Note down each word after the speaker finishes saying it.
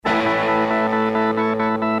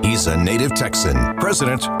He's a native Texan,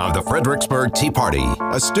 president of the Fredericksburg Tea Party,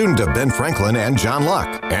 a student of Ben Franklin and John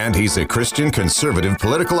Locke, and he's a Christian conservative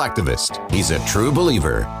political activist. He's a true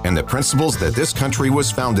believer in the principles that this country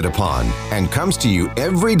was founded upon and comes to you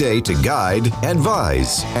every day to guide,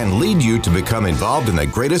 advise, and lead you to become involved in the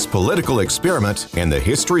greatest political experiment in the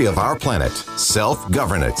history of our planet,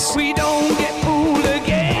 self-governance. We don't get fooled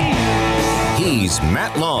again. He's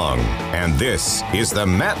Matt Long, and this is The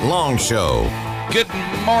Matt Long Show. Good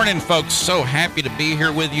morning, folks. So happy to be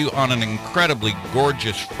here with you on an incredibly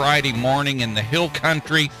gorgeous Friday morning in the hill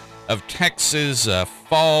country of Texas.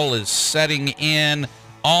 Fall is setting in.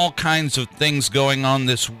 All kinds of things going on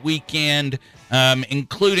this weekend,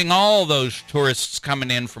 including all those tourists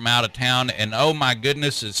coming in from out of town. And oh my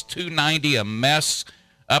goodness, is 290 a mess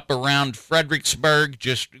up around Fredericksburg?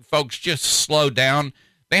 Folks, just slow down.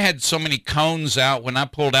 They had so many cones out when I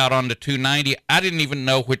pulled out onto 290. I didn't even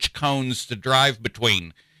know which cones to drive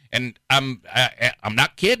between. And I'm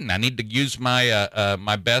not kidding. I need to use my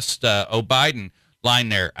my best O'Biden line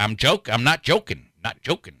there. I'm not joking. Not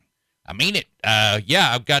joking. I mean it.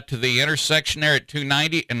 Yeah, I've got to the intersection there at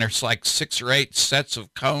 290, and there's like 6 or 8 sets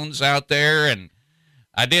of cones out there. And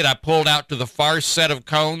I pulled out to the far set of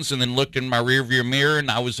cones and then looked in my rearview mirror, and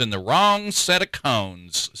I was in the wrong set of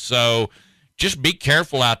cones. So just be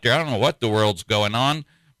careful out there. I don't know what the world's going on,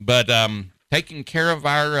 but taking care of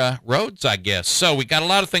our roads, I guess. So we got a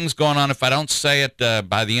lot of things going on. If I don't say it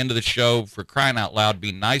by the end of the show, for crying out loud,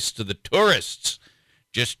 be nice to the tourists.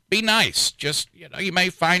 Just be nice. Just, you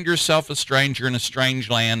may find yourself a stranger in a strange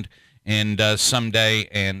land and someday.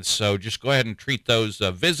 And so just go ahead and treat those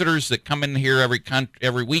visitors that come in here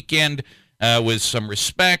every weekend with some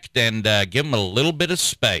respect and give them a little bit of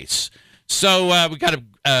space. So we got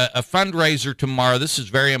a fundraiser tomorrow. This is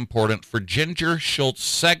very important for Ginger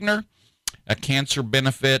Schultz-Segner, a cancer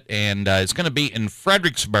benefit, and it's going to be in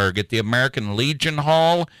Fredericksburg at the American Legion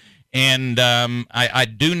Hall. And I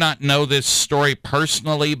do not know this story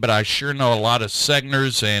personally, but I sure know a lot of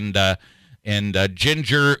Segners and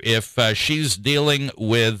Ginger. If she's dealing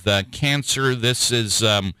with cancer, this is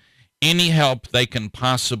any help they can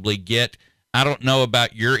possibly get. I don't know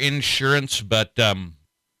about your insurance, but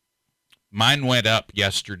mine went up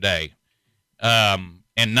yesterday,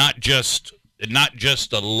 and not just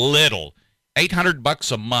a little.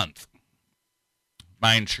 $800 a month.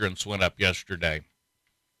 My insurance went up yesterday.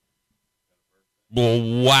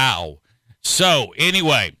 Well, wow. So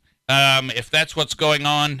anyway, if that's what's going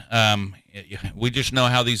on, we just know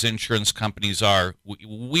how these insurance companies are.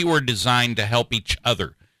 We were designed to help each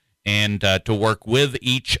other and to work with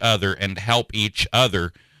each other and help each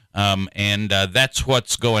other. And that's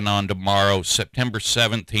what's going on tomorrow, September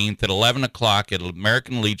 17th at 11 o'clock at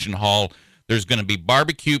American Legion Hall. There's going to be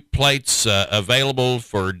barbecue plates available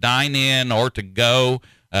for dine-in or to go.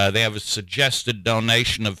 They have a suggested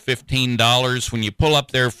donation of $15. When you pull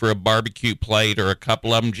up there for a barbecue plate or a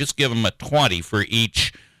couple of them, just give them a $20 for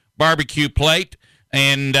each barbecue plate.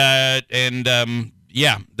 And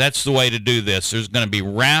yeah, that's the way to do this. There's going to be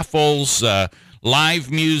raffles,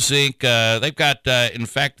 live music. They've got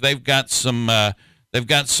some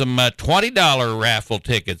 $20 raffle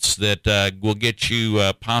tickets that will get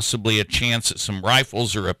you possibly a chance at some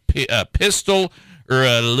rifles or a pistol or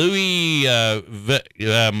a Louis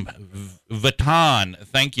Vuitton.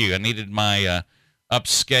 Thank you. I needed my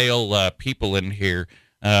upscale people in here.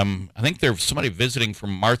 I think there's somebody visiting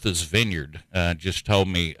from Martha's Vineyard. Just told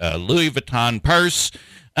me Louis Vuitton purse.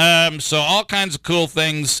 So all kinds of cool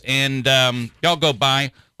things, and y'all go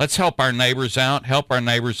by. Let's help our neighbors out, help our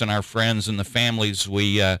neighbors and our friends and the families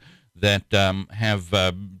that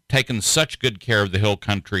have taken such good care of the hill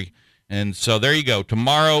country. And so there you go.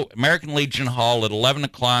 Tomorrow, American Legion Hall at 11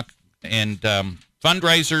 o'clock, and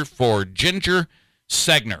fundraiser for Ginger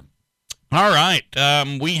Segner. All right.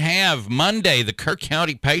 We have Monday, the Kerr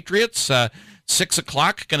County Patriots, 6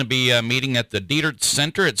 o'clock, going to be meeting at the Dietert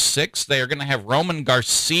Center at 6. They are going to have Roman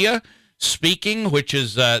Garcia speaking, which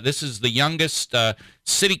is this is the youngest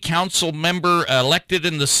city council member elected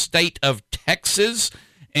in the state of Texas,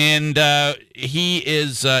 and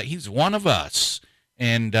he's one of us.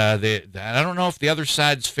 And I don't know if the other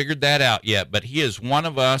side's figured that out yet, but he is one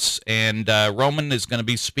of us, and Roman is going to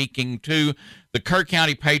be speaking to the Kerr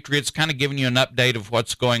County Patriots, kind of giving you an update of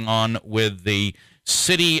what's going on with the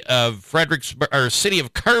city of Fredericksburg, or city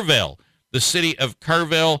of Kerrville, the city of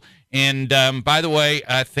Kerrville. And by the way,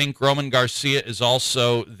 I think Roman Garcia is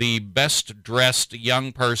also the best dressed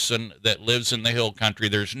young person that lives in the hill country.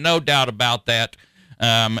 There's no doubt about that.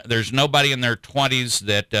 There's nobody in their 20s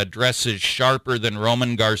that dresses sharper than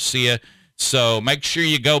Roman Garcia. So make sure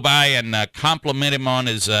you go by and compliment him on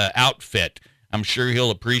his outfit. I'm sure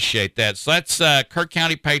he'll appreciate that. So that's Kirk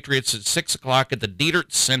County Patriots at 6 o'clock at the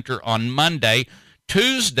Dietert Center on Monday.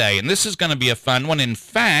 Tuesday, and this is going to be a fun one. In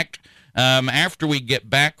fact, after we get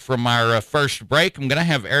back from our first break, I'm going to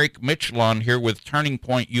have Erick Mitchell on here with Turning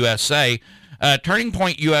Point USA. Turning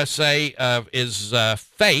Point USA is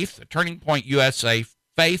Faith. Turning Point USA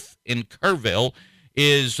Faith in Kerrville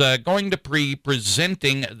is going to be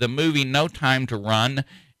presenting the movie No Time to Run,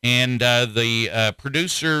 and the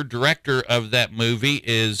producer, director of that movie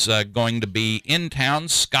is going to be in town,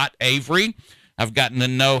 Scott Avery. I've gotten to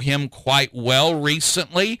know him quite well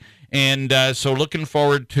recently, and so looking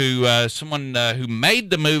forward to someone who made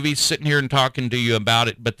the movie sitting here and talking to you about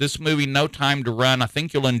it. But this movie, No Time to Run, I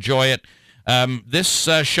think you'll enjoy it. This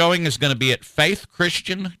showing is going to be at Faith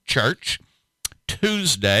Christian Church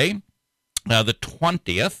Tuesday, the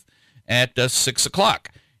 20th at 6 o'clock.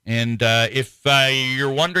 And if you're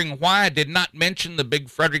wondering why I did not mention the big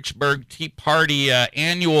Fredericksburg Tea Party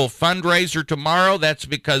annual fundraiser tomorrow, that's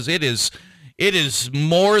because it is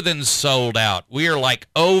more than sold out. We are like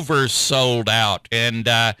oversold out. And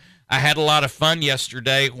I had a lot of fun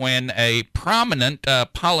yesterday when a prominent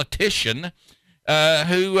politician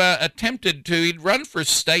who attempted to, he'd run for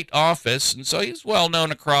state office, and so he's well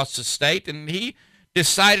known across the state, and he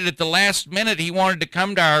decided at the last minute he wanted to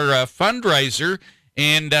come to our fundraiser,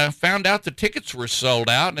 and found out the tickets were sold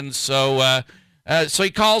out, and so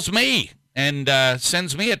he calls me and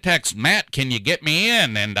sends me a text, Matt, can you get me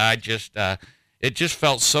in? And I just, it just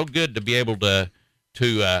felt so good to be able to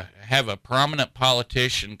have a prominent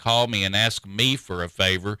politician call me and ask me for a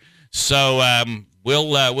favor. So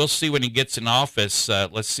we'll see when he gets in office.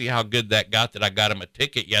 Let's see how good that got that I got him a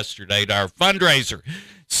ticket yesterday to our fundraiser.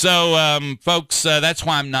 So, folks, that's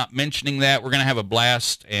why I'm not mentioning that. We're going to have a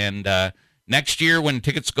blast, and next year when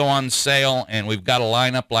tickets go on sale and we've got a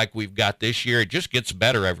lineup like we've got this year, it just gets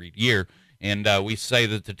better every year. And we say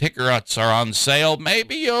that the tickets are on sale.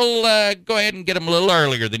 Maybe you'll go ahead and get them a little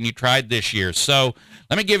earlier than you tried this year. So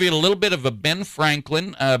let me give you a little bit of a Ben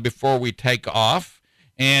Franklin before we take off.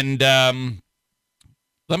 And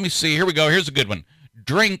let me see. Here we go. Here's a good one.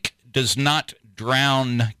 Drink does not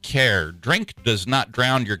drown care. Drink does not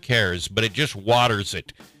drown your cares, but it just waters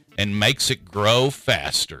it and makes it grow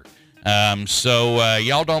faster. So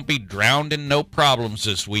y'all don't be drowned in no problems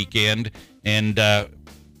this weekend. And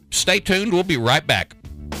stay tuned. We'll be right back.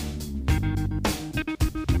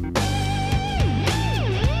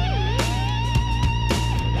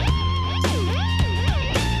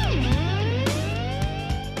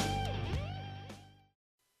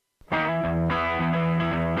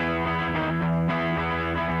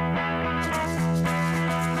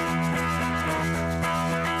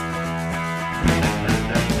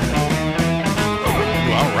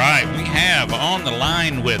 On the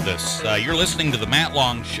line with us. You're listening to the Matt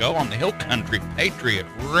Long Show on the Hill Country Patriot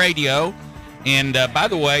Radio. And by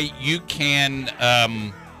the way, you can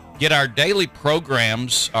get our daily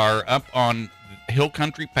programs are up on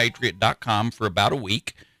hillcountrypatriot.com for about a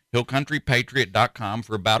week. hillcountrypatriot.com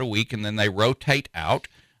for about a week, and then they rotate out.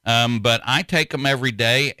 But I take them every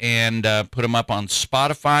day and put them up on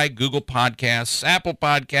Spotify, Google Podcasts, Apple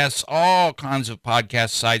Podcasts, all kinds of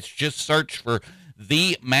podcast sites. Just search for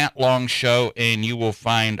The Matt Long Show, and you will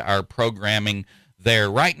find our programming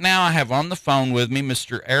there. Right now, I have on the phone with me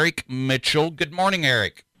Mr. Erick Mitchell. Good morning,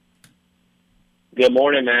 Erick. Good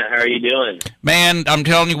morning, Matt. How are you doing? Man, I'm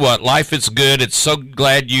telling you what, life is good. It's so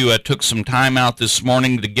glad you took some time out this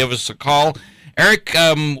morning to give us a call. Erick,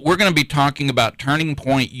 we're going to be talking about Turning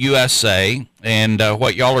Point USA and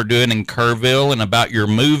what y'all are doing in Kerrville and about your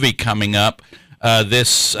movie coming up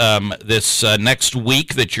this next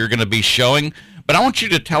week that you're going to be showing. But I want you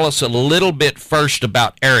to tell us a little bit first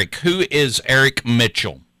about Erick. Who is Erick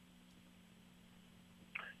Mitchell?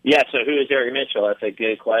 Yeah, so who is Erick Mitchell? That's a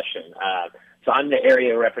good question. So I'm the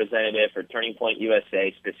area representative for Turning Point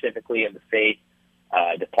USA, specifically in the faith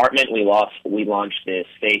department. We launched this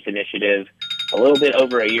faith initiative a little bit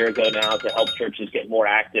over a year ago now to help churches get more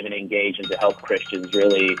active and engaged and to help Christians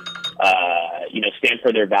really, stand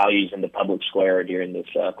for their values in the public square during this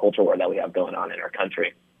culture war that we have going on in our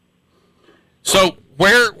country. So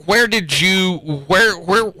where were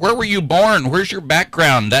you born? Where's your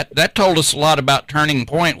background? That told us a lot about Turning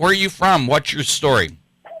Point. Where are you from? What's your story?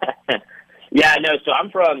 So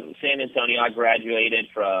I'm from San Antonio. I graduated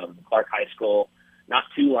from Clark High School not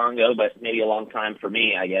too long ago, but maybe a long time for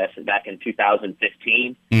me, I guess, back in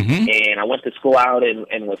 2015. Mm-hmm. And I went to school out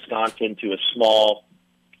in Wisconsin to a small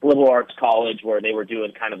liberal arts college where they were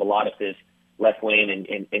doing kind of a lot of this left-wing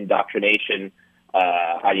and indoctrination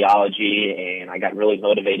ideology, and I got really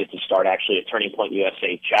motivated to start actually a Turning Point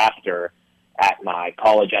USA chapter at my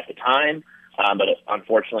college at the time. but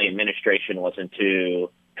unfortunately administration wasn't too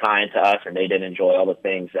kind to us, and they didn't enjoy all the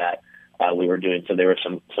things that we were doing, so there was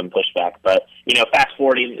some pushback. But, fast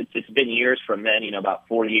forwarding, it's been years from then, about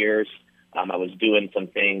 4 years. I was doing some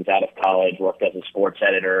things out of college, worked as a sports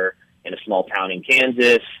editor in a small town in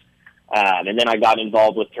Kansas. And then I got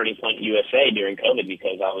involved with Turning Point USA during COVID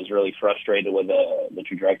because I was really frustrated with the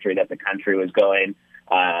trajectory that the country was going.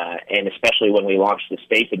 And especially when we launched the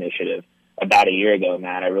Space Initiative about a year ago,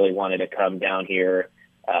 Matt, I really wanted to come down here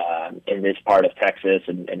in this part of Texas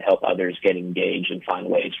and help others get engaged and find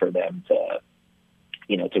ways for them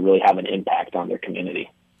to really have an impact on their community.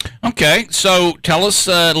 Okay, so tell us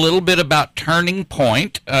a little bit about Turning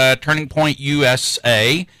Point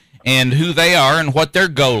USA, and who they are and what their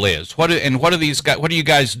goal is. What do you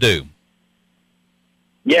guys do?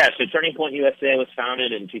 Yeah, so Turning Point USA was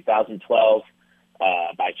founded in 2012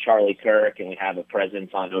 by Charlie Kirk, and we have a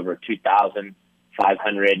presence on over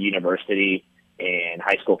 2,500 university and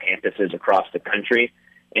high school campuses across the country.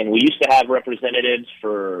 And we used to have representatives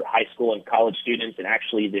for high school and college students, and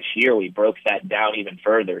actually this year we broke that down even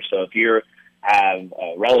further. So if you have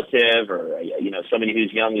a relative or somebody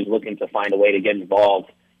who's young who's looking to find a way to get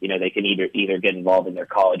involved, they can either get involved in their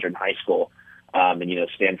college or in high school, and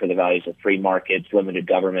stand for the values of free markets, limited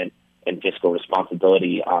government, and fiscal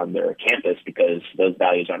responsibility on their campus, because those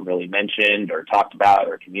values aren't really mentioned or talked about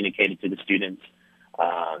or communicated to the students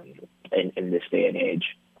in this day and age.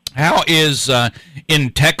 How is in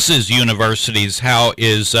Texas universities? How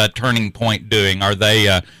is Turning Point doing? Are they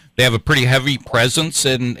have a pretty heavy presence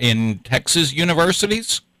in Texas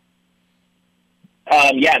universities?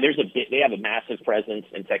 Yeah, they have a massive presence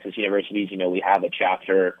in Texas universities. We have a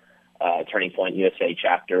chapter, Turning Point USA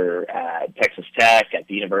chapter at Texas Tech, at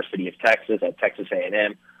the University of Texas, at Texas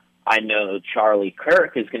A&M. I know Charlie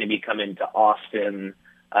Kirk is going to be coming to Austin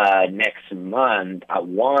next month. I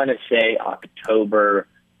want to say October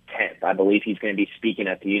 10th. I believe he's going to be speaking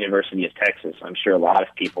at the University of Texas. I'm sure a lot of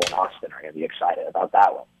people in Austin are going to be excited about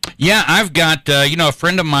that one. Yeah, I've got, a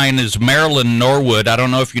friend of mine is Marilyn Norwood. I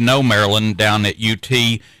don't know if you know Marilyn down at UT,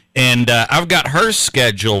 and I've got her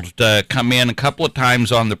scheduled to come in a couple of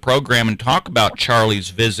times on the program and talk about Charlie's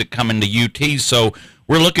visit coming to UT, so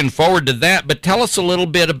we're looking forward to that. But tell us a little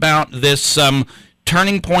bit about this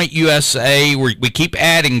Turning Point USA. We keep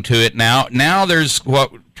adding to it now. Now there's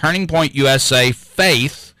Turning Point USA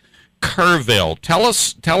Faith Kerrville. Tell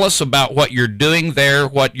us about what you're doing there,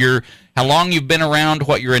 how long you've been around,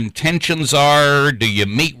 what your intentions are. Do you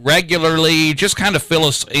meet regularly? Just kind of fill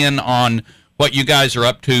us in on what you guys are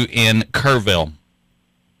up to in Kerrville.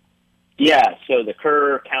 Yeah, so the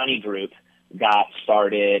Kerr County group got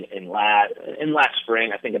started in last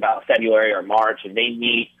spring, I think about February or March, and they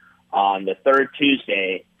meet on the third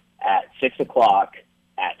Tuesday at 6 o'clock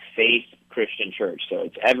at Faith Christian Church. So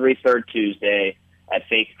it's every third Tuesday at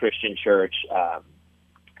Faith Christian Church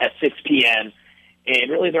at 6 p.m.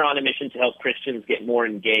 And really they're on a mission to help Christians get more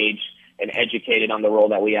engaged and educated on the role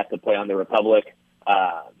that we have to play on the Republic.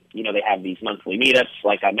 They have these monthly meetups,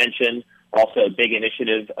 like I mentioned. Also, a big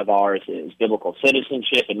initiative of ours is Biblical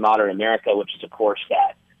Citizenship in Modern America, which is a course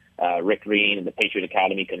that Rick Green and the Patriot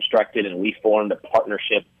Academy constructed, and we formed a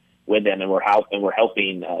partnership with them, and we're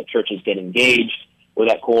helping churches get engaged with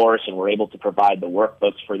that course, and we're able to provide the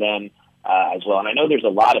workbooks for them as well. And I know there's a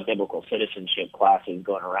lot of biblical citizenship classes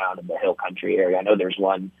going around in the Hill Country area. I know there's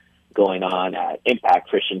one going on at Impact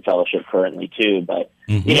Christian Fellowship currently too. But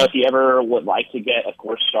if you ever would like to get a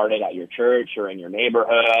course started at your church or in your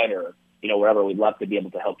neighborhood or wherever, we'd love to be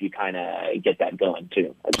able to help you kind of get that going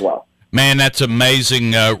too as well. Man, that's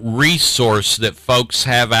amazing resource that folks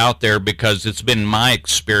have out there, because it's been my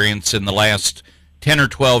experience in the last 10 or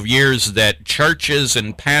 12 years that churches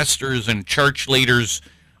and pastors and church leaders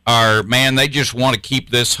they just want to keep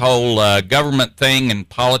this whole government thing and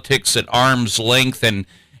politics at arm's length, and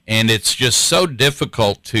it's just so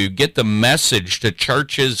difficult to get the message to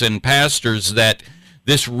churches and pastors that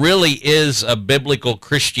this really is a biblical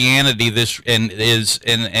Christianity.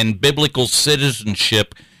 And biblical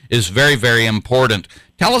citizenship is very, very important.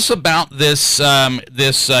 Tell us about this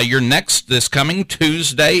coming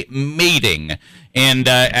Tuesday meeting. And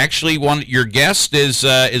actually, your guest is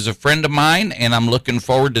a friend of mine, and I'm looking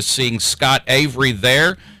forward to seeing Scott Avery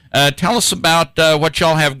there. Tell us about what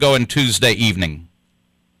y'all have going Tuesday evening.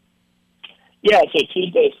 Yeah, so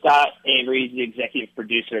Tuesday, Scott Avery is the executive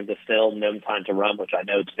producer of the film No Time to Run, which I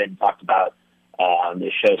know it's been talked about on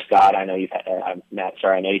this show. Scott, I know you've had Matt.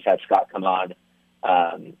 Sorry, I know you've had Scott come on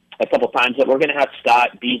a couple times. But we're going to have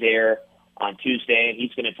Scott be there on Tuesday, and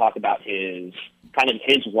he's going to talk about his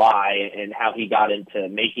why and how he got into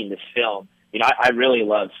making this film. I really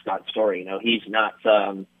love Scott's story. He's not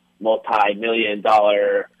some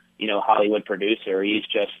multi-million-dollar, Hollywood producer. He's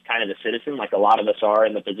just kind of a citizen, like a lot of us are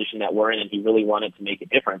in the position that we're in, and he really wanted to make a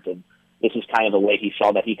difference. And this is kind of the way he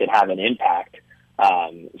saw that he could have an impact.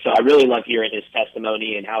 So I really love hearing his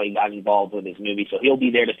testimony and how he got involved with his movie. So he'll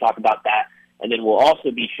be there to talk about that. And then we'll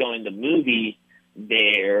also be showing the movie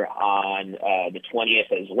there on the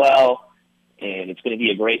 20th as well. And it's going to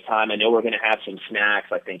be a great time. I know we're going to have some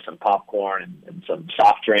snacks, I think some popcorn and some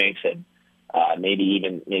soft drinks and maybe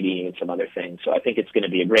even some other things. So I think it's going to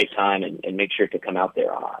be a great time, and make sure to come out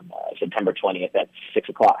there on September 20th at 6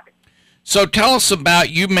 o'clock. So tell us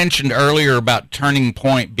about, you mentioned earlier about Turning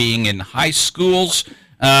Point being in high schools.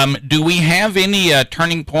 Do we have any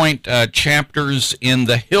Turning Point chapters in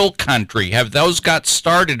the Hill Country? Have those got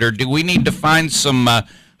started, or do we need to find some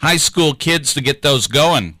high school kids to get those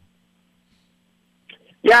going?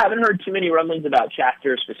 Yeah, I haven't heard too many rumblings about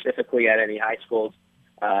chapters specifically at any high schools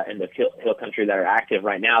in the Hill Country that are active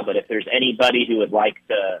right now. But if there's anybody who would like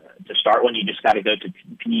to start one, you just got to go to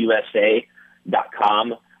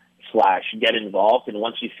pusa.com/get involved. And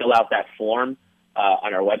once you fill out that form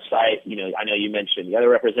on our website, I know you mentioned the other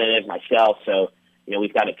representative, myself. So,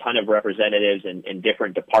 we've got a ton of representatives in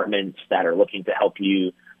different departments that are looking to help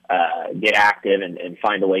you get active and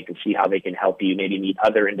find a way to see how they can help you, maybe meet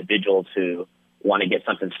other individuals who want to get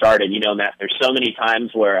something started. Matt, there's so many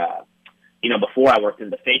times where, before I worked in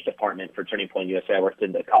the faith department for Turning Point USA, I worked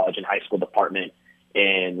in the college and high school department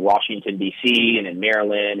in Washington, D.C., and in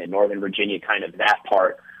Maryland and Northern Virginia, kind of that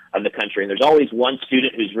part of the country. And there's always one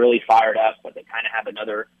student who's really fired up, but they kind of have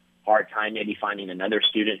another hard time maybe finding another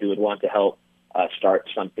student who would want to help start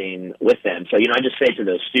something with them. So, I just say to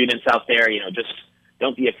those students out there, just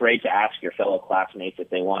don't be afraid to ask your fellow classmates if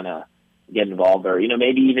they want to get involved, or,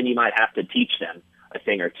 maybe even you might have to teach them a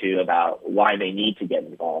thing or two about why they need to get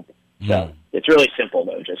involved. So it's really simple,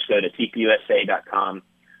 though. Just go to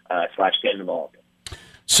tpusa.com/get involved.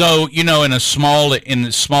 So, in the small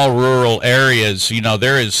rural areas,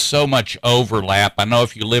 there is so much overlap. I know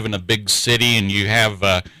if you live in a big city and you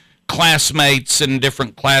have classmates in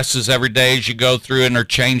different classes every day as you go through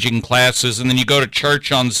interchanging classes, and then you go to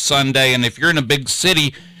church on Sunday, and if you're in a big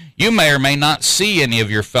city, you may or may not see any of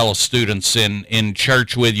your fellow students in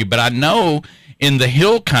church with you. But I know in the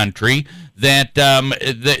Hill Country that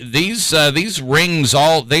these rings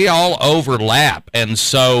all overlap, and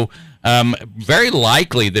so very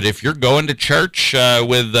likely that if you're going to church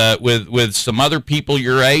with some other people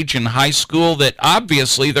your age in high school, that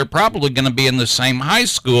obviously they're probably going to be in the same high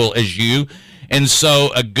school as you, and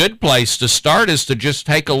so a good place to start is to just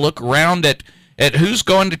take a look around at who's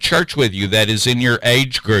going to church with you that is in your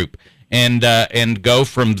age group, and go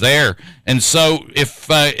from there. And so if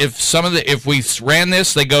we ran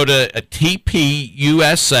this, they go to a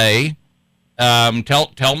TPUSA.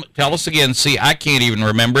 Tell us again. See, I can't even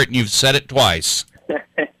remember it, and you've said it twice.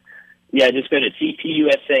 Yeah, just go to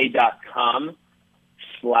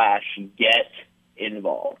tpusa.com/get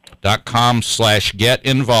involved. .com/get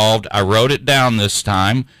involved. I wrote it down this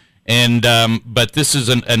time, and but this is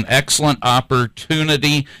an excellent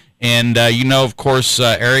opportunity. And of course,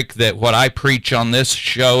 Eric, that what I preach on this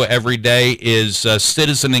show every day is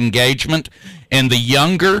citizen engagement, and the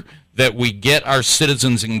younger that we get our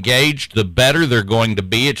citizens engaged, the better they're going to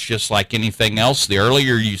be. It's just like anything else. The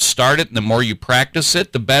earlier you start it and the more you practice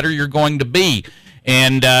it, the better you're going to be.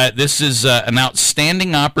 And this is an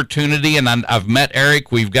outstanding opportunity, and I've met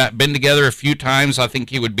Eric. We've been together a few times. I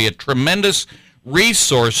think he would be a tremendous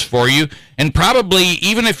resource for you. And probably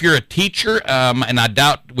even if you're a teacher, and I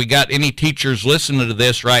doubt we got any teachers listening to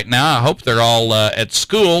this right now. I hope they're all at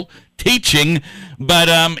school teaching, but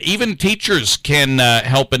even teachers can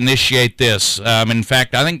help initiate this. In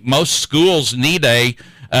fact, I think most schools need a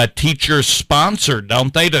teacher sponsor,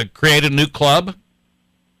 don't they, to create a new club?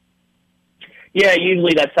 Yeah,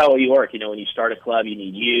 usually that's how you work. When you start a club, you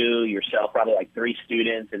need yourself, probably like 3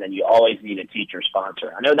 students, and then you always need a teacher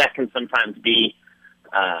sponsor. I know that can sometimes be,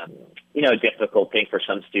 a difficult thing for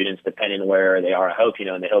some students, depending where they are. I hope, in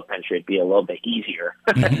the Hill Country, it'd be a little bit easier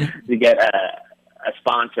to get a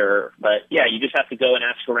sponsor. But, yeah, you just have to go and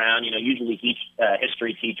ask around. Usually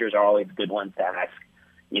history teachers are always good ones to ask,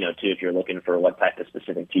 too, if you're looking for what type of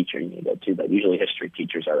specific teacher you need to go to. But usually history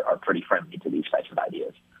teachers are pretty friendly to these types of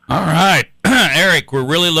ideas. All right. Eric, we're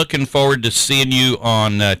really looking forward to seeing you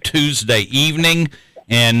on Tuesday evening,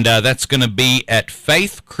 and that's going to be at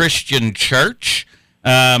Faith Christian Church.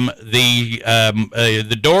 The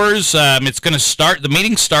doors, it's going to start, the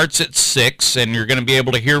meeting starts at 6, and you're going to be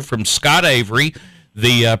able to hear from Scott Avery,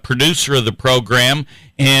 the producer of the program,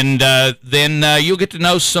 and then you'll get to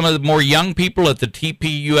know some of the more young people at the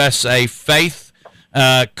TPUSA Faith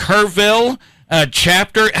Kerrville.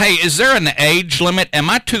 chapter. Hey, is there an age limit? Am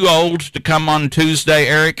I too old to come on Tuesday,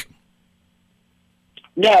 Erick?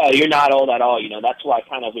 No, you're not old at all. That's why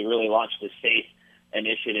we really launched this faith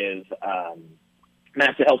initiative,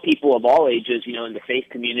 Matt, to help people of all ages, in the faith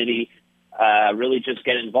community, really just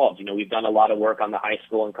get involved. We've done a lot of work on the high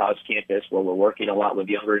school and college campus where we're working a lot with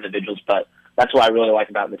younger individuals, but that's what I really like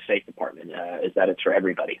about this faith department, is that it's for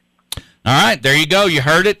everybody. All right, there you go. You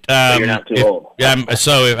heard it. So you're not too old.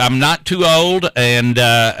 So I'm not too old, and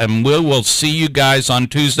we'll see you guys on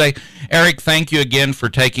Tuesday. Erick, thank you again for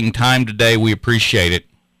taking time today. We appreciate it.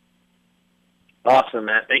 Awesome,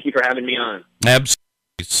 Matt. Thank you for having me on. Absolutely.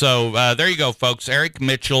 So there you go, folks. Erick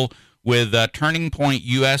Mitchell with Turning Point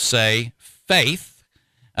USA Faith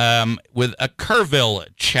with a Kerrville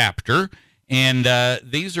chapter. And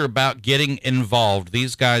these are about getting involved.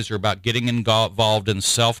 These guys are about getting involved in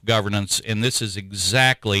self-governance, and this is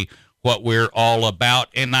exactly what we're all about.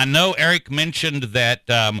 And I know Erick mentioned that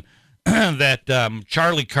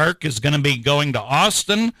Charlie Kirk is going to be going to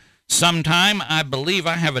Austin sometime. I believe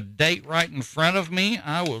I have a date right in front of me.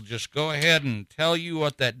 I will just go ahead and tell you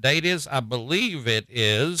what that date is. I believe it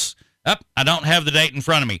is. I don't have the date in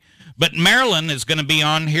front of me. But Marilyn is going to be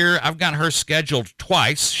on here. I've got her scheduled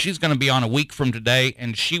twice. She's going to be on a week from today,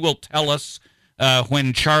 and she will tell us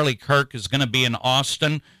when Charlie Kirk is going to be in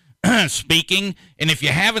Austin speaking. And if you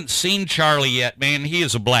haven't seen Charlie yet, man, he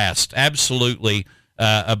is a blast. Absolutely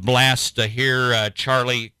a blast to hear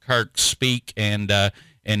Charlie Kirk speak, and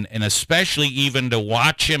especially even to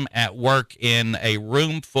watch him at work in a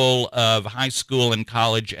room full of high school and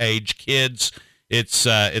college age kids.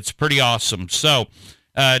 It's pretty awesome. So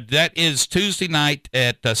that is Tuesday night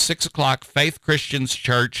at 6 o'clock, Faith Christians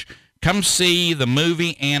Church. Come see the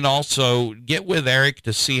movie and also get with Erick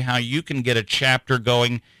to see how you can get a chapter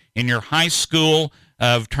going in your high school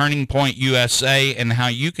of Turning Point USA and how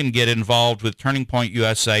you can get involved with Turning Point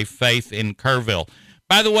USA Faith in Kerrville.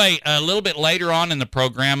 By the way, a little bit later on in the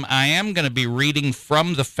program, I am going to be reading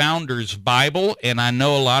from the Founders Bible, and I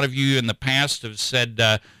know a lot of you in the past have said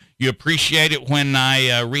you appreciate it when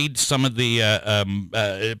I read some of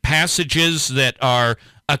the passages that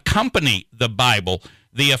accompany the Bible.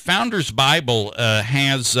 The Founders Bible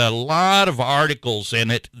has a lot of articles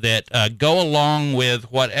in it that go along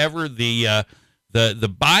with whatever the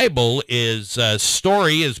Bible is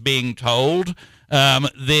story is being told.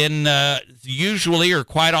 Then usually or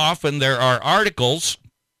quite often there are articles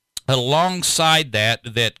alongside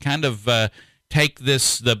that kind of take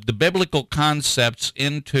the biblical concepts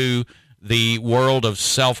into the world of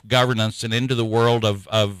self-governance and into the world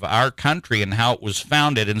of our country and how it was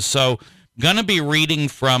founded. And so going to be reading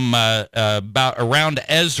from about around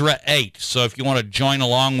Ezra 8. So if you want to join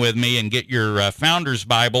along with me and get your Founders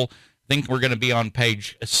Bible, I think we're going to be on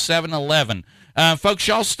page 711. Folks,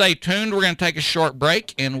 y'all stay tuned. We're going to take a short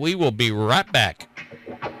break, and we will be right back.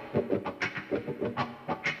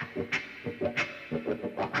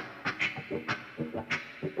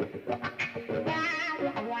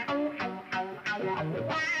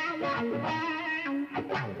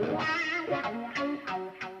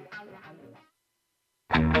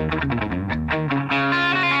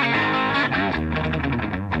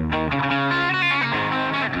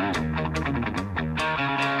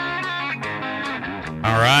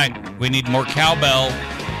 All right, we need more cowbell.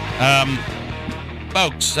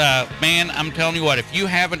 Folks, man, I'm telling you what, if you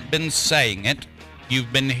haven't been saying it,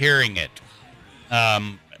 you've been hearing it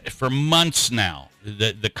for months now.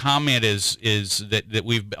 The comment is that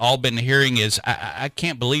we've all been hearing is, I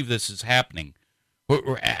can't believe this is happening.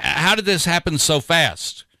 How did this happen so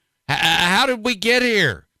fast? How did we get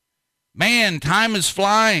here? Man, time is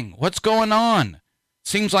flying. What's going on?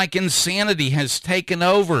 Seems like insanity has taken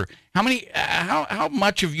over. How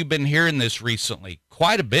much have you been hearing this recently?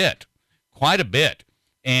 Quite a bit.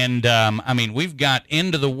 And, I mean, we've got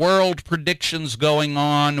end of the world predictions going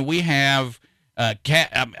on. We have,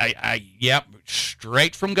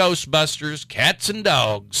 straight from Ghostbusters, cats and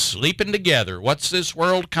dogs sleeping together. What's this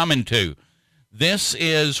world coming to? This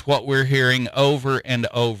is what we're hearing over and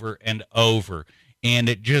over and over. And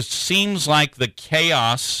it just seems like the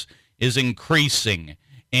chaos is increasing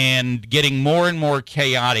and getting more and more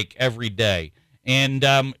chaotic every day. And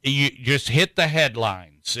you just hit the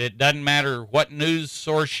headlines. It doesn't matter what news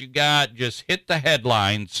source you got, just hit the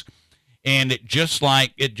headlines. And it just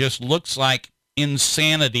looks like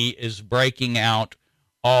insanity is breaking out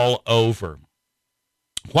all over.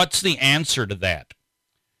 What's the answer to that?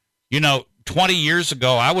 20 years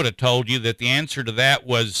ago, I would have told you that the answer to that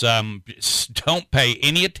was don't pay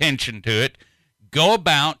any attention to it. Go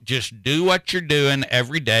about, just do what you're doing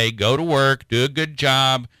every day. Go to work, do a good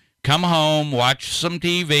job, come home, watch some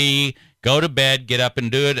TV, go to bed, get up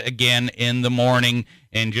and do it again in the morning,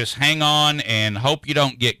 and just hang on and hope you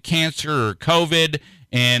don't get cancer or COVID.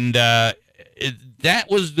 And that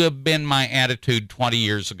was been my attitude 20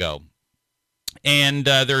 years ago. And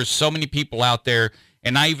there's so many people out there,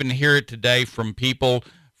 and I even hear it today from people,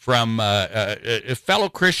 from fellow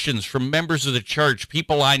Christians, from members of the church,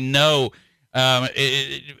 people I know,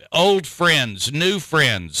 old friends, new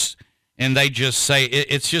friends, and they just say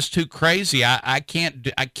it's just too crazy. I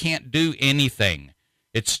can't do anything.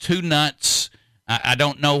 It's too nuts. I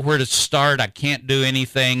don't know where to start. I can't do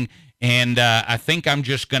anything, and I think I'm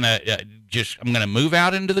just gonna move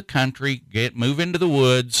out into the country, move into the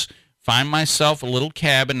woods, find myself a little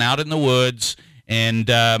cabin out in the woods, and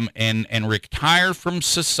retire from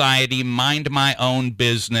society, mind my own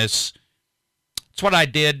business. That's what I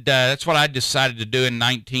did. That's what I decided to do in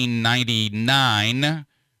 1999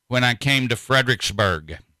 when I came to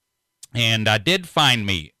Fredericksburg. And I did find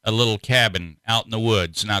me a little cabin out in the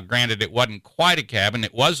woods. Now, granted, it wasn't quite a cabin.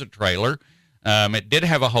 It was a trailer. It did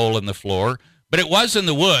have a hole in the floor, but it was in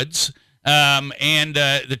the woods. And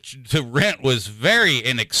the rent was very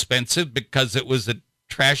inexpensive because it was a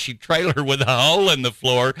trashy trailer with a hole in the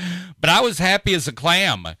floor. But I was happy as a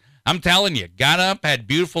clam. I'm telling you, got up, had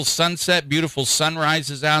beautiful sunset, beautiful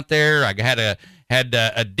sunrises out there. I had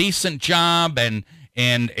a decent job, and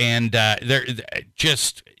there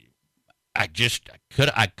just I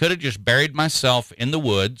could have just buried myself in the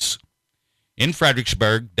woods in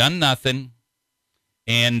Fredericksburg, done nothing,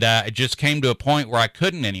 and it just came to a point where I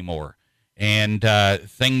couldn't anymore. And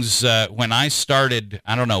things, when I started,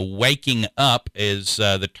 I don't know, waking up is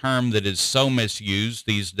the term that is so misused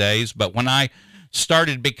these days, but when I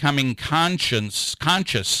started becoming conscious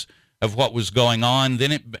of what was going on,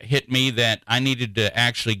 then it hit me that I needed to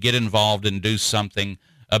actually get involved and do something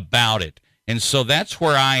about it. And so that's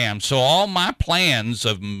where I am. So all my plans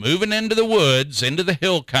of moving into the woods, into the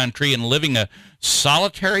hill country, and living a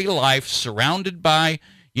solitary life surrounded by,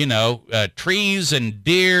 trees and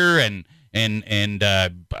deer and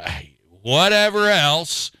whatever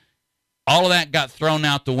else, all of that got thrown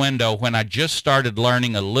out the window when I just started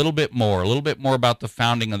learning a little bit more about the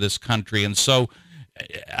founding of this country. And so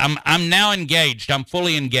I'm now engaged. I'm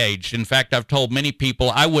fully engaged. In fact, I've told many people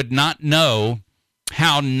I would not know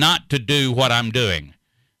how not to do what I'm doing.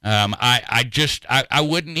 I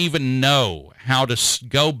wouldn't even know how to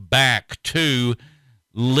go back to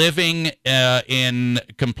living in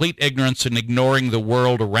complete ignorance and ignoring the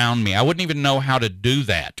world around me. I wouldn't even know how to do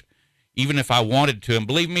that, even if I wanted to. And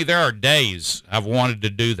believe me, there are days I've wanted to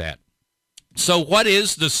do that. So what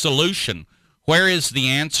is the solution? Where is the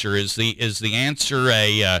answer? Is the answer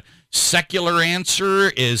a secular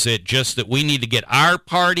answer? Is it just that we need to get our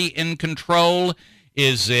party in control?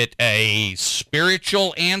 Is it a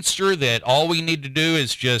spiritual answer that all we need to do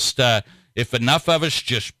is just, if enough of us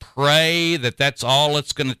just pray that that's all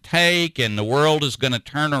it's going to take and the world is going to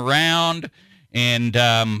turn around? And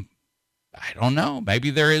I don't know.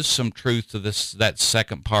 Maybe there is some truth to that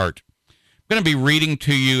second part. I'm going to be reading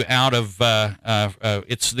to you out of,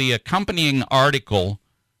 it's the accompanying article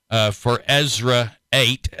for Ezra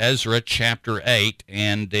chapter 8,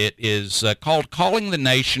 and it is called Calling the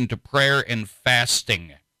Nation to Prayer and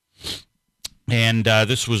Fasting. And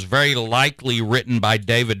this was very likely written by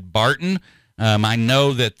David Barton. I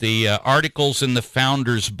know that the articles in the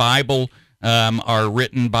Founders Bible are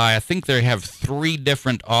written by, I think they have 3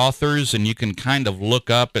 different authors, and you can kind of look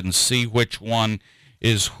up and see which one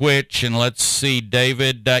is which. And let's see,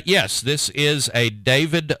 David. Yes, this is a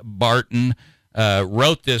David Barton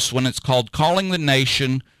wrote this one. It's called Calling the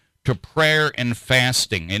Nation to Prayer and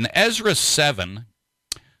Fasting. In Ezra 7,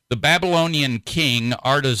 the Babylonian king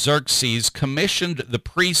Artaxerxes commissioned the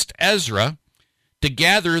priest Ezra to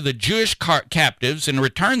gather the Jewish captives and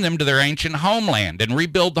return them to their ancient homeland and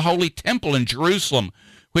rebuild the Holy Temple in Jerusalem,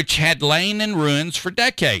 which had lain in ruins for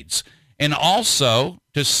decades, and also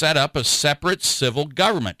to set up a separate civil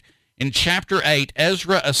government. In chapter 8,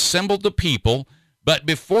 Ezra assembled the people, but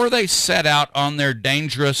before they set out on their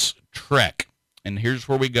dangerous trek, and here's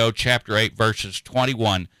where we go, chapter 8, verses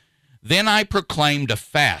 21, then I proclaimed a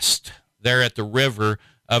fast there at the river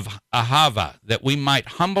of Ahava, that we might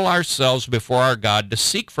humble ourselves before our God to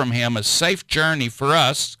seek from him a safe journey for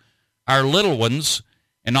us, our little ones,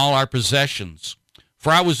 and all our possessions.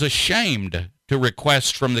 For I was ashamed to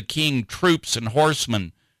request from the king troops and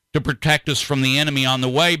horsemen to protect us from the enemy on the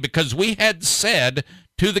way, because we had said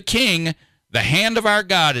to the king, the hand of our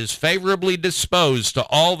God is favorably disposed to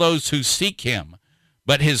all those who seek him,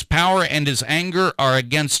 but his power and his anger are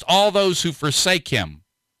against all those who forsake him.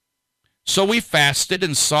 So we fasted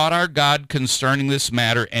and sought our God concerning this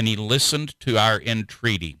matter, and he listened to our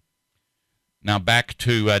entreaty. Now back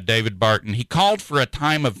to David Barton. He called for a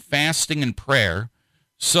time of fasting and prayer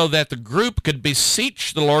so that the group could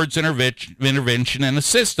beseech the Lord's intervention and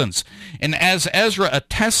assistance. And as Ezra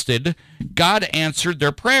attested, God answered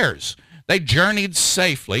their prayers. They journeyed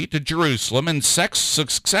safely to Jerusalem and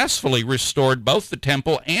successfully restored both the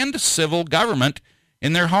temple and civil government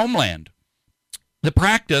in their homeland. The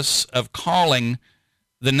practice of calling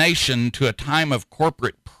the nation to a time of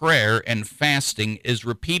corporate prayer and fasting is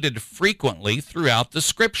repeated frequently throughout the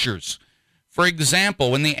Scriptures. For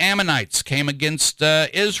example, when the Ammonites came against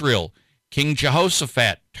Israel, King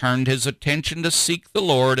Jehoshaphat turned his attention to seek the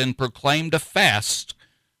Lord and proclaimed a fast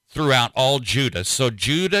throughout all Judah. So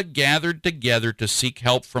Judah gathered together to seek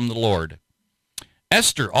help from the Lord.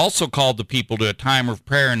 Esther also called the people to a time of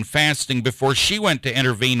prayer and fasting before she went to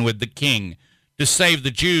intervene with the king to save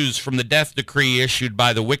the Jews from the death decree issued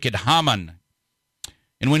by the wicked Haman.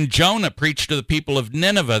 And when Jonah preached to the people of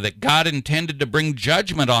Nineveh that God intended to bring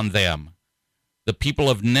judgment on them, the people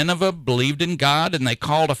of Nineveh believed in God, and they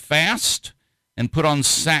called a fast and put on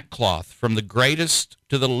sackcloth from the greatest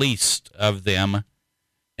to the least of them,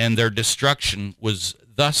 and their destruction was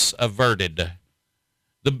thus averted.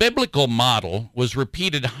 The biblical model was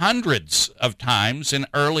repeated hundreds of times in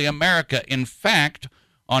early America. In fact,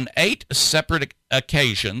 on 8 separate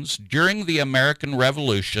occasions during the American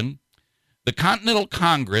Revolution, the Continental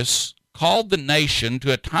Congress called the nation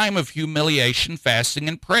to a time of humiliation, fasting,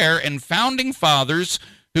 and prayer, and founding fathers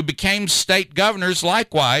who became state governors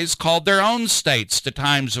likewise called their own states to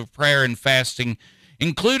times of prayer and fasting,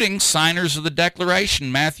 including signers of the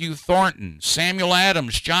Declaration, Matthew Thornton, Samuel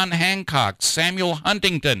Adams, John Hancock, Samuel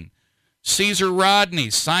Huntington, Caesar Rodney,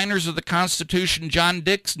 signers of the Constitution, John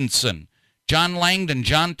Dickinson, John Langdon,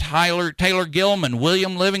 John Taylor Gilman,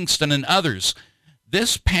 William Livingston, and others.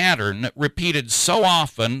 This pattern repeated so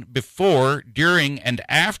often before, during, and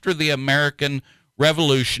after the American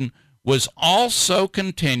Revolution was also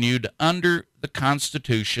continued under the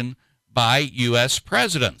Constitution by U.S.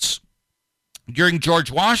 presidents. During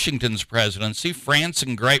George Washington's presidency, France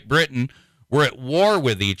and Great Britain were at war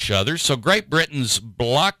with each other, so Great Britain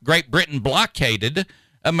blockaded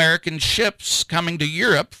American ships coming to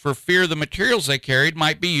Europe for fear the materials they carried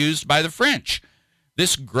might be used by the French.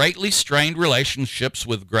 This greatly strained relationships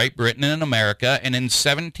with Great Britain and America, and in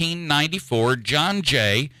 1794, John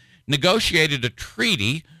Jay negotiated a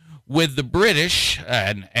treaty with the British,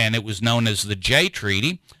 and it was known as the Jay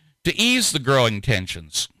Treaty, to ease the growing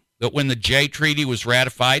tensions. But when the Jay Treaty was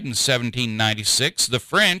ratified in 1796, the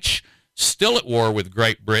French, still at war with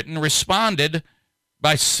Great Britain, responded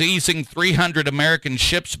by seizing 300 American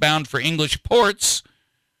ships bound for English ports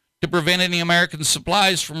to prevent any American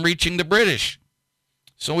supplies from reaching the British.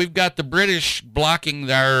 So we've got the British blocking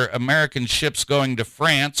our American ships going to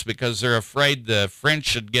France because they're afraid the French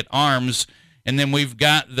should get arms, and then we've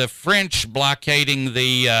got the French blockading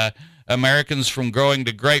the Americans from going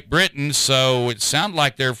to Great Britain. So it sounded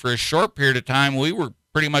like there for a short period of time we were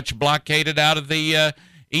pretty much blockaded out of the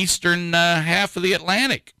eastern half of the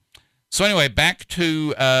Atlantic. So anyway, back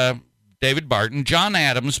to David Barton. John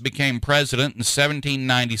Adams became president in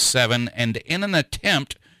 1797, and in an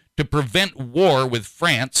attempt to prevent war with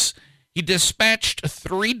France, he dispatched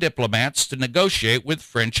 3 diplomats to negotiate with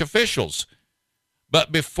French officials.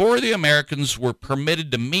 But before the Americans were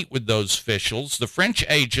permitted to meet with those officials, the French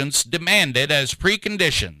agents demanded as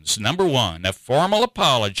preconditions, number 1, a formal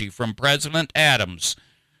apology from President Adams,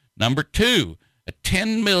 number 2, a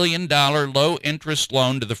 $10 million low-interest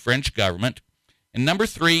loan to the French government, and number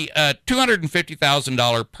 3, a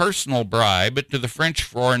 $250,000 personal bribe to the French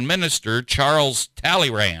foreign minister, Charles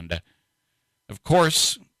Talleyrand. Of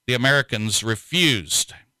course, the Americans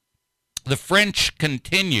refused. The French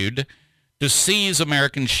continued to seize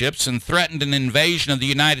American ships and threatened an invasion of the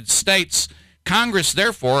United States. Congress,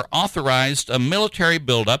 therefore, authorized a military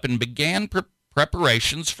buildup and began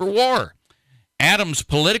preparations for war. Adams'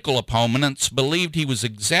 political opponents believed he was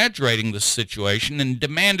exaggerating the situation and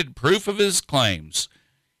demanded proof of his claims.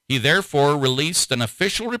 He therefore released an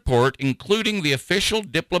official report, including the official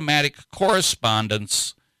diplomatic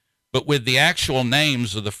correspondence, but with the actual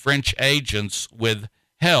names of the French agents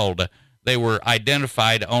withheld. They were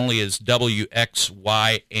identified only as W, X,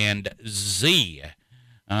 Y, and Z.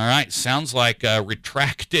 All right, sounds like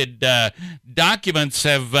retracted documents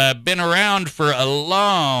have been around for a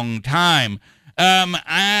long time.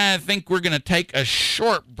 I think we're going to take a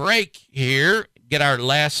short break here, get our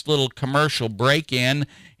last little commercial break in,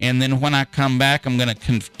 and then when I come back, I'm going to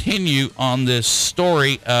continue on this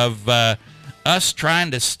story of us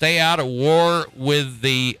trying to stay out of war with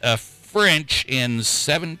the French in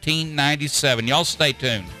 1797. Y'all stay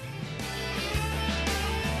tuned.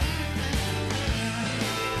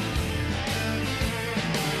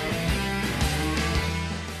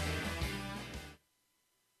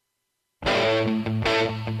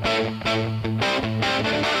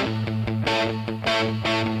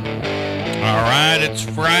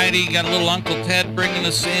 Friday. Got a little Uncle Ted bringing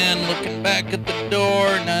us in, looking back at the door.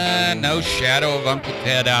 Nah, no shadow of Uncle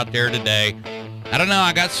Ted out there today. I don't know.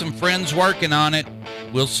 I got some friends working on it.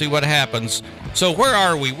 We'll see what happens. So where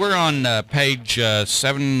are we? We're on page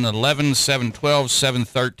 711, 712,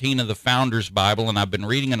 713 of the Founder's Bible, and I've been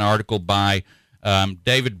reading an article by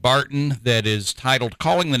David Barton that is titled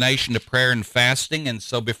Calling the Nation to Prayer and Fasting. And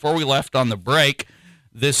so before we left on the break,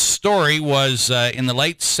 this story was in the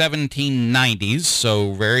late 1790s,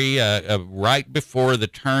 so very right before the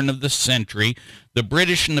turn of the century. The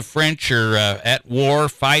British and the French are at war,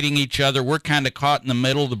 fighting each other. We're kind of caught in the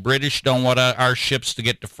middle. The British don't want our ships to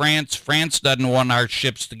get to France. France doesn't want our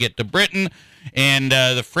ships to get to Britain. And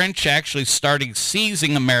the French actually started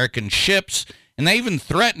seizing American ships, and they even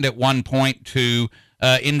threatened at one point to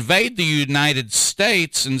invade the United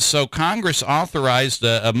States, and so Congress authorized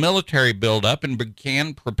a military buildup and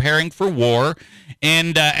began preparing for war.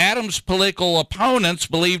 And Adams' political opponents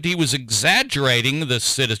believed he was exaggerating the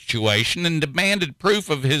situation and demanded proof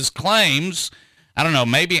of his claims. I don't know,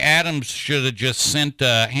 maybe Adams should have just sent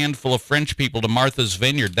a handful of French people to Martha's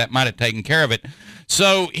Vineyard. That might have taken care of it.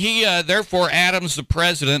 So he, therefore, Adams, the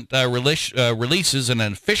president, releases an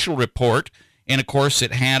official report. And, of course,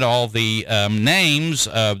 it had all the names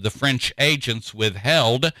of the French agents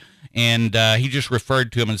withheld, and he just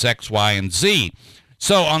referred to them as X, Y, and Z.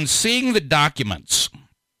 So on seeing the documents,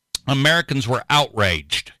 Americans were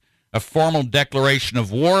outraged. A formal declaration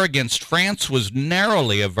of war against France was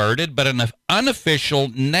narrowly averted, but an unofficial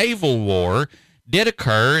naval war did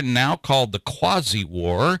occur, and now called the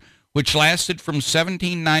Quasi-War, which lasted from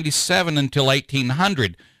 1797 until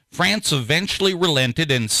 1800. France eventually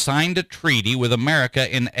relented and signed a treaty with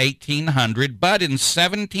America in 1800, but in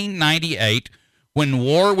 1798, when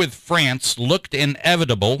war with France looked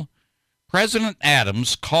inevitable, President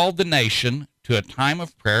Adams called the nation to a time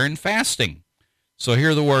of prayer and fasting. So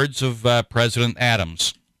here are the words of President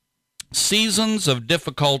Adams. Seasons of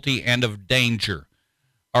difficulty and of danger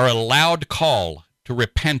are a loud call to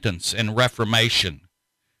repentance and reformation.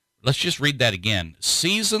 Let's just read that again.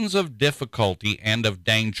 Seasons of difficulty and of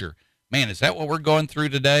danger. Man, is that what we're going through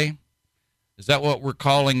today? Is that what we're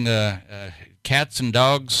calling cats and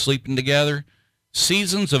dogs sleeping together?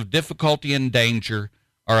 Seasons of difficulty and danger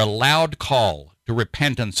are a loud call to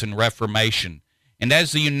repentance and reformation. And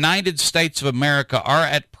as the United States of America are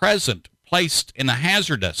at present placed in a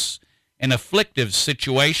hazardous and afflictive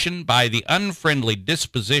situation by the unfriendly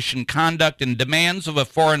disposition, conduct, and demands of a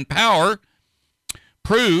foreign power,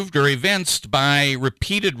 proved or evinced by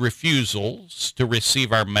repeated refusals to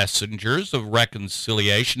receive our messengers of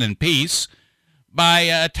reconciliation and peace, by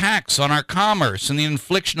attacks on our commerce and the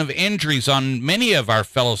infliction of injuries on many of our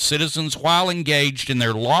fellow citizens while engaged in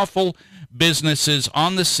their lawful businesses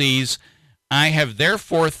on the seas, I have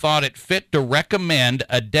therefore thought it fit to recommend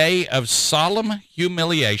a day of solemn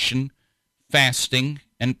humiliation, fasting,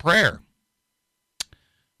 and prayer.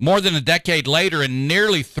 More than a decade later, and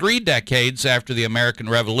nearly 3 decades after the American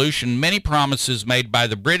Revolution, many promises made by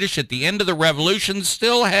the British at the end of the Revolution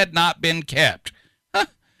still had not been kept.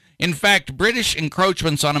 In fact, British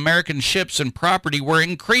encroachments on American ships and property were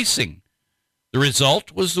increasing. The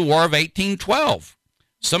result was the War of 1812,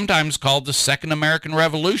 sometimes called the Second American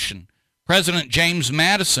Revolution. President James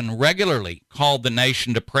Madison regularly called the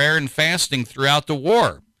nation to prayer and fasting throughout the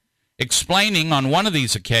war, explaining on one of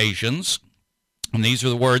these occasions, and these are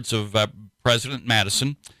the words of President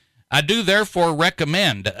Madison, I do therefore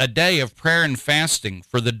recommend a day of prayer and fasting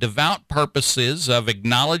for the devout purposes of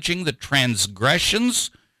acknowledging the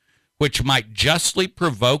transgressions which might justly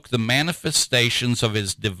provoke the manifestations of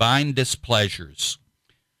his divine displeasures,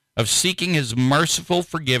 of seeking his merciful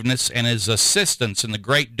forgiveness and his assistance in the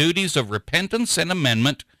great duties of repentance and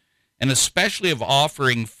amendment, and especially of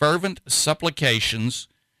offering fervent supplications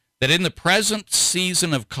that in the present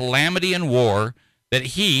season of calamity and war,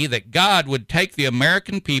 that God would take the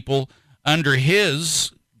American people under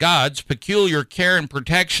God's peculiar care and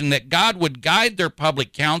protection, that God would guide their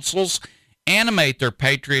public councils, animate their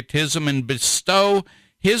patriotism, and bestow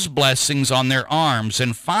his blessings on their arms,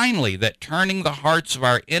 and finally, that turning the hearts of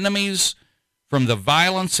our enemies from the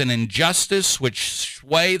violence and injustice which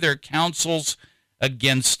sway their counsels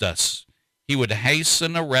against us, he would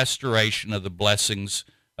hasten a restoration of the blessings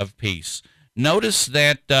of peace. Notice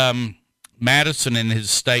that Madison in his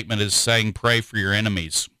statement is saying, pray for your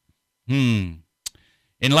enemies. In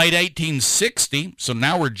late 1860, so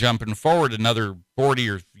now we're jumping forward another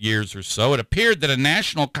 40 years or so, it appeared that a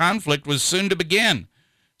national conflict was soon to begin.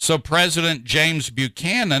 So President James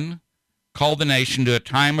Buchanan called the nation to a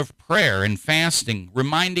time of prayer and fasting,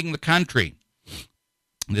 reminding the country.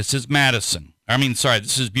 This is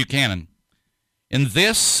Buchanan. In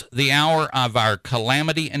this, the hour of our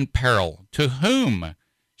calamity and peril, to whom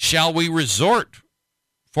shall we resort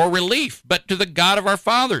for relief but to the God of our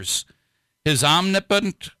fathers? His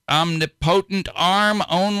omnipotent arm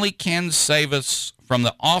only can save us from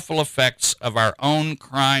the awful effects of our own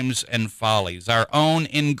crimes and follies, our own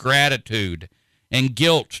ingratitude and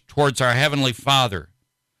guilt towards our Heavenly Father.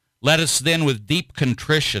 Let us then with deep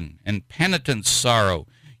contrition and penitent sorrow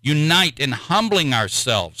unite in humbling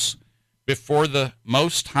ourselves before the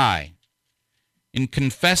Most High, in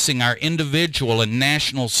confessing our individual and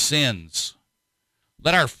national sins.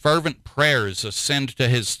 Let our fervent prayers ascend to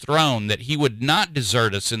his throne, that he would not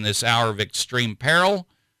desert us in this hour of extreme peril,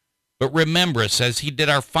 but remember us as he did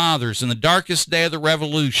our fathers in the darkest day of the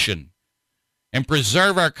Revolution, and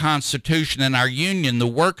preserve our Constitution and our Union, the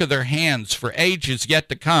work of their hands, for ages yet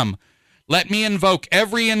to come. Let me invoke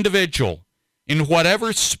every individual in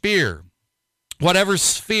whatever sphere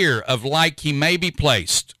of like he may be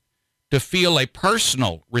placed, to feel a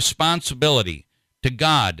personal responsibility to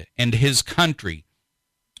God and his country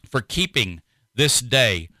for keeping this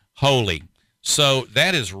day holy. So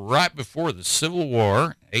that is right before the Civil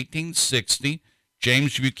War, 1860.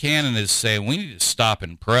 James Buchanan is saying we need to stop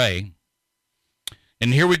and pray.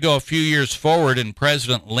 And here we go a few years forward, and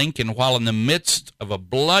President Lincoln, while in the midst of a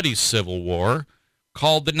bloody civil war,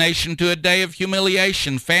 called the nation to a day of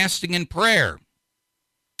humiliation, fasting, and prayer.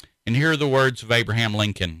 And here are the words of Abraham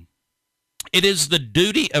Lincoln. It is the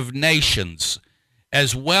duty of nations,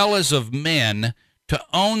 as well as of men, to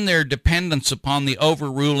own their dependence upon the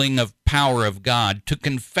overruling of power of God, to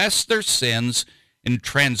confess their sins and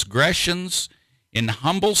transgressions in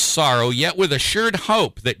humble sorrow, yet with assured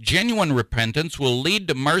hope that genuine repentance will lead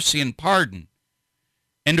to mercy and pardon,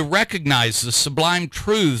 and to recognize the sublime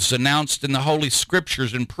truths announced in the Holy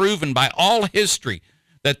Scriptures and proven by all history,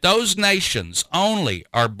 that those nations only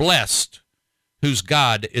are blessed whose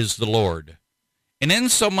God is the Lord. And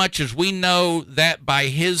insomuch as we know that by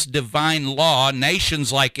his divine law,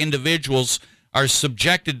 nations like individuals are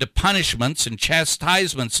subjected to punishments and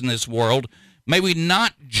chastisements in this world, may we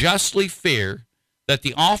not justly fear that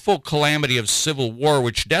the awful calamity of civil war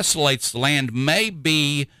which desolates the land may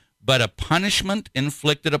be but a punishment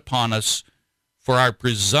inflicted upon us for our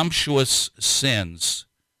presumptuous sins,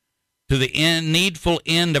 to the needful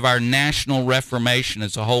end of our national reformation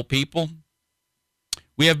as a whole people.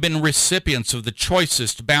 We have been recipients of the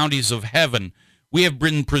choicest bounties of heaven. We have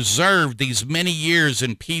been preserved these many years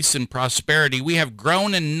in peace and prosperity. We have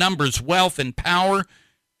grown in numbers, wealth, and power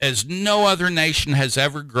as no other nation has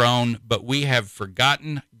ever grown, but we have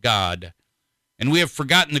forgotten God. And we have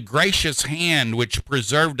forgotten the gracious hand which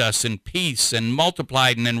preserved us in peace and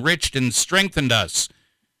multiplied and enriched and strengthened us.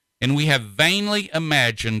 And we have vainly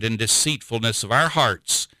imagined in deceitfulness of our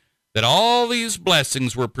hearts that all these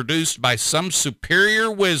blessings were produced by some superior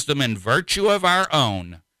wisdom and virtue of our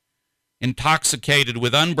own. Intoxicated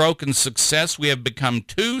with unbroken success, we have become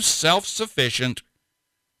too self-sufficient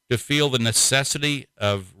to feel the necessity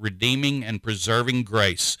of redeeming and preserving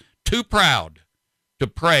grace, too proud to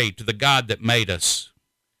pray to the God that made us.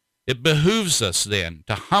 It behooves us then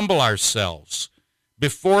to humble ourselves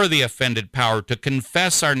before the offended power, to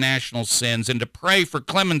confess our national sins, and to pray for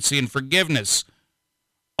clemency and forgiveness,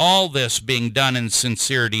 all this being done in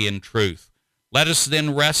sincerity and truth. Let us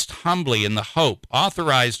then rest humbly in the hope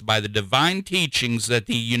authorized by the divine teachings that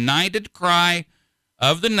the united cry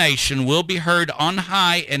of the nation will be heard on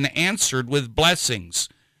high and answered with blessings,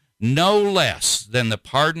 no less than the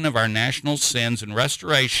pardon of our national sins and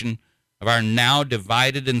restoration of our now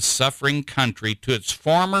divided and suffering country to its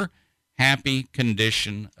former happy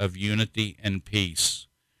condition of unity and peace.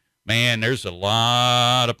 Man, there's a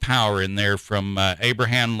lot of power in there from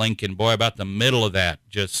Abraham Lincoln. Boy, about the middle of that,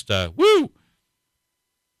 just woo!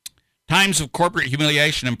 Times of corporate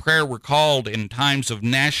humiliation and prayer were called in times of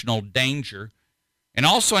national danger and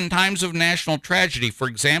also in times of national tragedy. For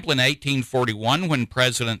example, in 1841, when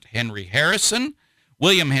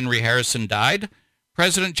William Henry Harrison died,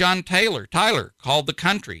 President John Tyler called the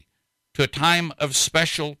country to a time of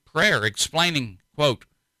special prayer, explaining, quote,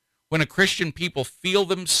 when a Christian people feel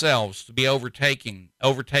themselves to be overtaken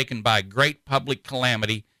by great public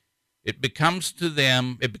calamity, it becomes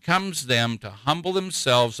them to humble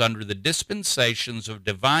themselves under the dispensations of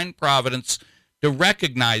divine providence, to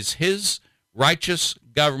recognize his righteous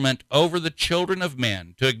government over the children of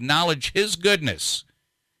men, to acknowledge his goodness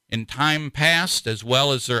in time past as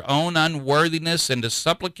well as their own unworthiness, and to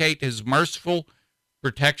supplicate his merciful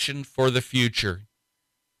protection for the future.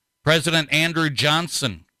 President Andrew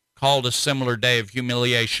Johnson called a similar day of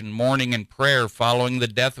humiliation, mourning, and prayer following the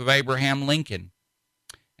death of Abraham Lincoln.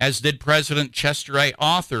 as did President Chester A.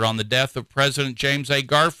 Arthur on the death of President James A.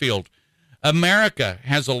 Garfield. America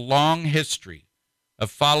has a long history of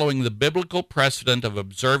following the biblical precedent of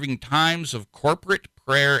observing times of corporate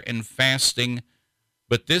prayer and fasting,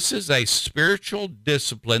 but this is a spiritual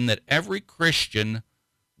discipline that every Christian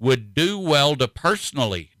would do well to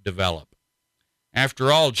personally develop.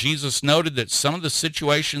 After all, Jesus noted that some of the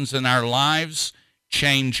situations in our lives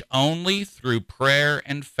change only through prayer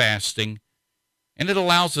and fasting, and it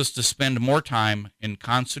allows us to spend more time in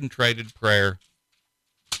concentrated prayer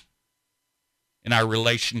in our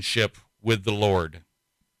relationship with the Lord.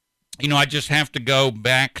 You know, I just have to go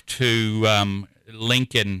back to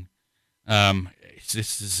Lincoln.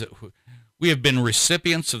 We have been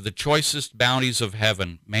recipients of the choicest bounties of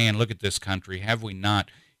heaven. Man, look at this country, have we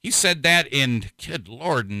not? He said that good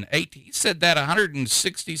Lord, he said that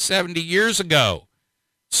 160, 70 years ago.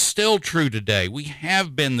 Still true today. We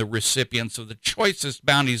have been the recipients of the choicest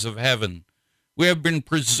bounties of heaven. We have been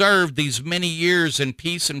preserved these many years in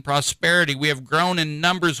peace and prosperity. We have grown in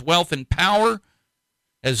numbers, wealth, and power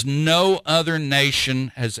as no other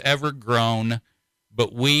nation has ever grown,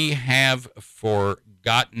 but we have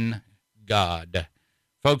forgotten God.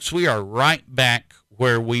 Folks, we are right back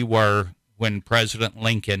where we were when President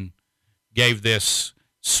Lincoln gave this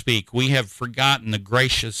speak. We have forgotten the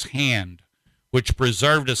gracious hand which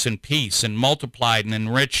preserved us in peace and multiplied and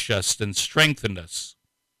enriched us and strengthened us.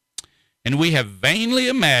 And we have vainly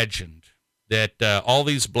imagined that all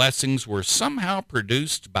these blessings were somehow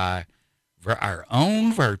produced by our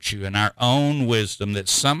own virtue and our own wisdom, that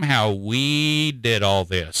somehow we did all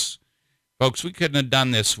this. Folks, we couldn't have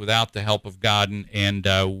done this without the help of God, and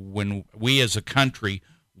when we as a country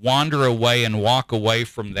wander away and walk away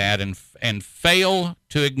from that and fail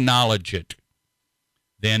to acknowledge it,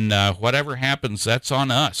 then whatever happens, that's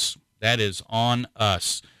on us. That is on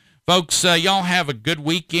us. Folks, y'all have a good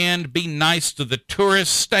weekend. Be nice to the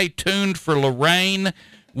tourists. Stay tuned for Lorraine.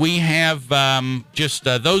 We have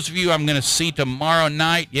those of you I'm going to see tomorrow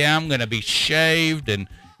night. Yeah, I'm going to be shaved and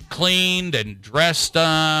cleaned and dressed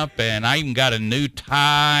up, and I even got a new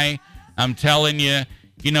tie. I'm telling you,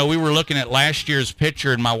 we were looking at last year's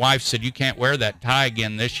picture, and my wife said, you can't wear that tie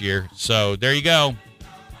again this year. So there you go.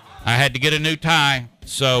 I had to get a new tie,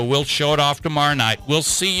 so we'll show it off tomorrow night. We'll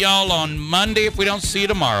see y'all on Monday if we don't see you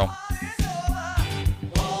tomorrow.